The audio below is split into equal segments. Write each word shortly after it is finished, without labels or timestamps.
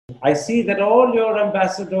I see that all your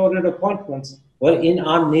ambassadorial appointments were in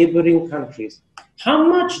our neighboring countries. How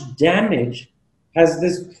much damage has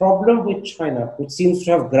this problem with China, which seems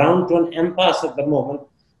to have ground to an impasse at the moment,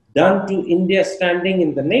 done to India's standing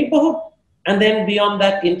in the neighborhood and then beyond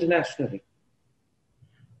that internationally?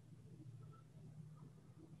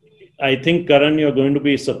 I think, Karan, you're going to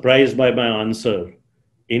be surprised by my answer.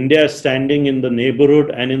 India's standing in the neighborhood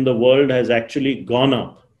and in the world has actually gone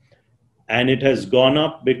up. And it has gone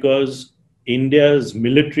up because India's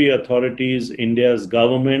military authorities, India's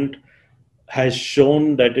government has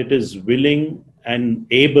shown that it is willing and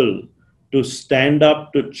able to stand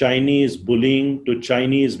up to Chinese bullying, to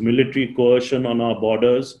Chinese military coercion on our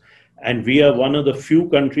borders. And we are one of the few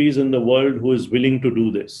countries in the world who is willing to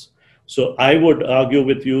do this. So I would argue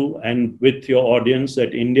with you and with your audience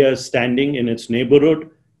that India's standing in its neighborhood,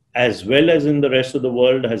 as well as in the rest of the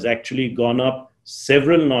world, has actually gone up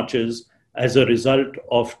several notches as a result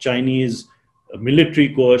of Chinese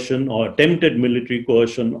military coercion or attempted military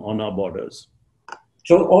coercion on our borders.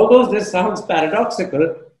 So although this sounds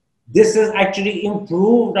paradoxical, this has actually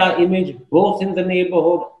improved our image both in the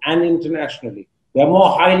neighborhood and internationally. We are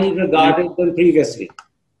more highly regarded than previously.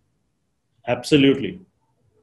 Absolutely.